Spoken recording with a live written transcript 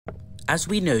As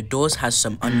we know, Doors has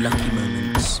some unlucky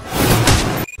moments.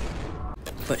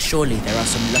 But surely there are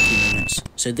some lucky moments.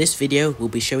 So this video will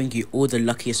be showing you all the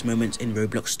luckiest moments in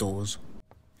Roblox stores.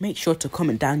 Make sure to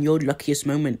comment down your luckiest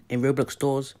moment in Roblox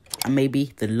stores, and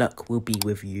maybe the luck will be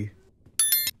with you.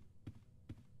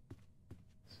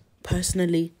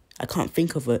 Personally, I can't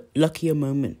think of a luckier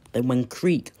moment than when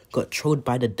Creek got trolled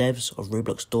by the devs of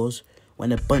Roblox stores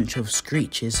when a bunch of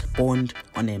screeches spawned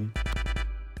on him.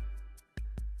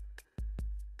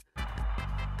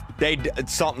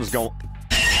 Something's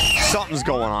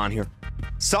going on here.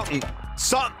 Something's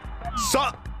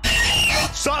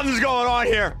going on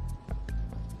here.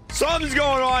 Something's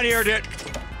going on here, dude.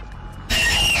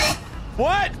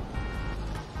 What?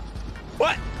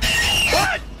 What?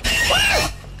 What?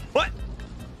 What?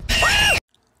 What?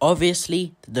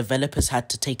 Obviously, the developers had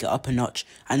to take it up a notch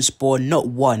and spawn not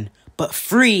 1, but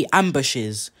 3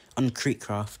 ambushes on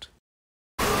Creekcraft.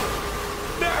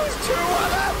 There's 2 of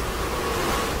them!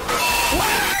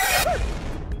 What?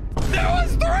 There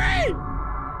was 3!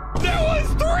 There was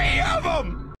 3 of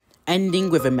them! Ending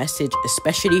with a message,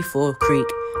 especially for Creek,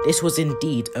 this was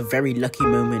indeed a very lucky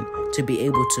moment to be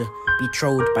able to be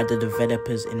trolled by the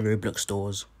developers in Roblox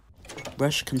stores.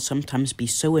 Rush can sometimes be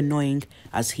so annoying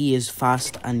as he is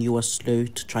fast and you are slow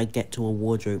to try get to a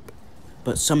wardrobe.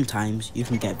 But sometimes you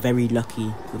can get very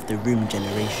lucky with the room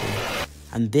generation.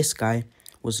 And this guy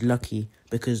was lucky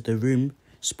because the room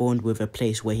spawned with a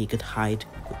place where he could hide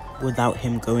without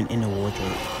him going in a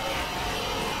wardrobe.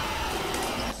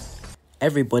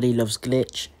 Everybody loves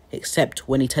Glitch, except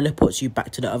when he teleports you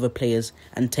back to the other players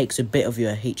and takes a bit of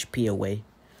your HP away.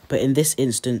 But in this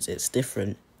instance, it's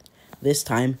different. This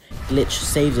time, Glitch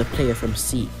saves a player from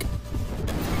Seek.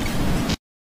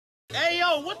 Hey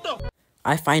yo, what the?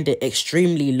 I find it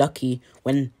extremely lucky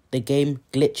when the game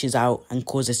glitches out and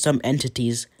causes some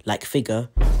entities, like Figure,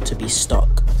 to be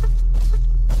stuck.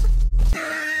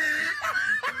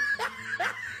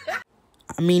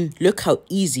 I mean, look how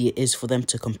easy it is for them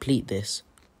to complete this.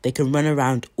 They can run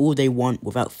around all they want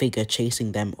without Figure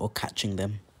chasing them or catching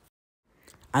them.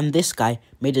 And this guy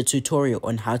made a tutorial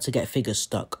on how to get Figure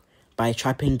stuck by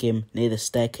trapping him near the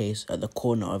staircase at the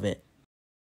corner of it.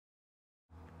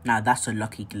 Now that's a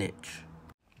lucky glitch.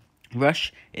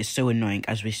 Rush is so annoying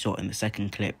as we saw in the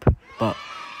second clip, but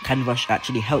can Rush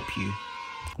actually help you?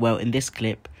 Well, in this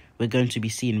clip, we're going to be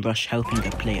seeing Rush helping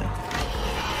a player.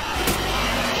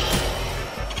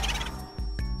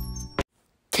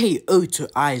 KO to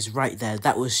eyes right there,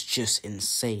 that was just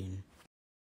insane.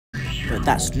 But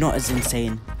that's not as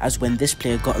insane as when this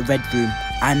player got a red room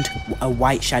and a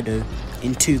white shadow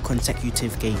in 2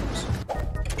 consecutive games.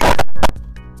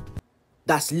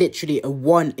 That's literally a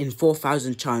 1 in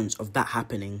 4,000 chance of that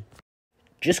happening.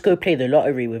 Just go play the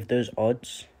lottery with those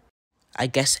odds. I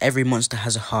guess every monster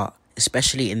has a heart,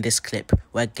 especially in this clip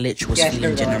where Glitch was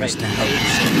feeling generous to help you.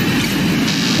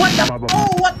 What the? Oh,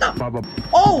 what the?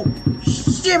 Oh,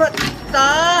 shit!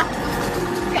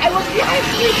 I was behind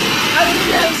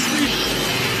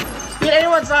Screech. Did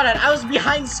anyone saw that? I was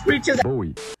behind Screech's.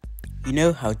 You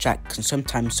know how Jack can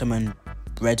sometimes summon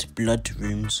red blood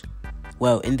rooms?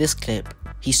 Well, in this clip,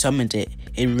 he summoned it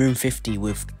in room 50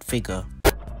 with Figure.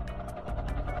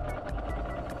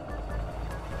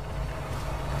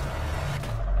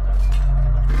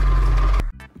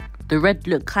 The red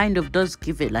look kind of does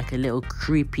give it like a little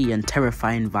creepy and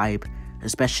terrifying vibe,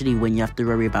 especially when you have to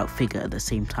worry about Figure at the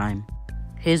same time.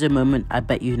 Here's a moment I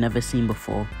bet you've never seen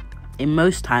before. In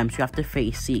most times, you have to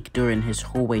face Seek during his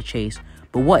hallway chase,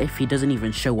 but what if he doesn't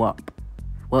even show up?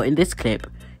 Well, in this clip,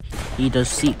 he does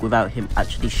Seek without him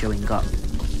actually showing up.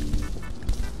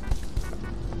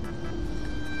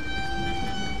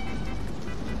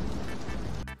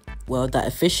 Well, that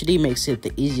officially makes it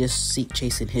the easiest Seek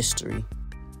chase in history.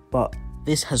 But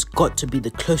this has got to be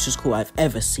the closest call I've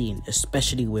ever seen,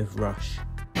 especially with Rush.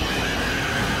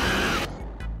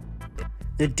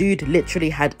 The dude literally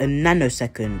had a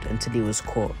nanosecond until he was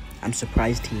caught. I'm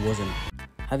surprised he wasn't.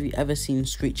 Have you ever seen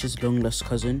Screech's long lost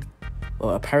cousin?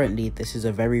 Well, apparently this is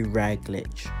a very rare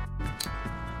glitch.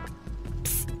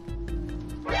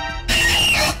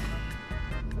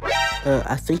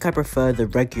 I think I prefer the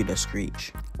regular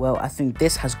Screech. Well, I think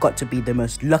this has got to be the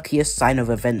most luckiest sign of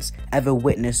events ever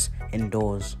witnessed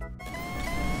indoors.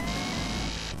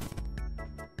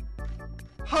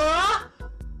 Huh?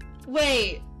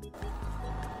 Wait.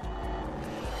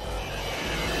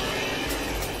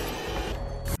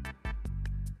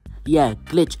 Yeah,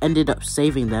 Glitch ended up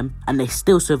saving them and they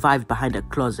still survived behind a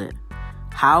closet.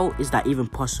 How is that even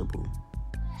possible?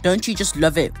 Don't you just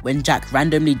love it when Jack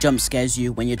randomly jump scares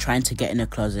you when you're trying to get in a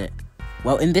closet?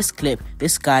 Well, in this clip,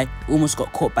 this guy almost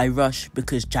got caught by Rush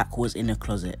because Jack was in a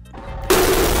closet.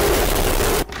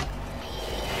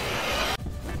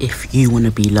 If you want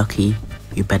to be lucky,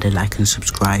 you better like and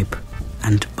subscribe,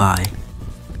 and bye.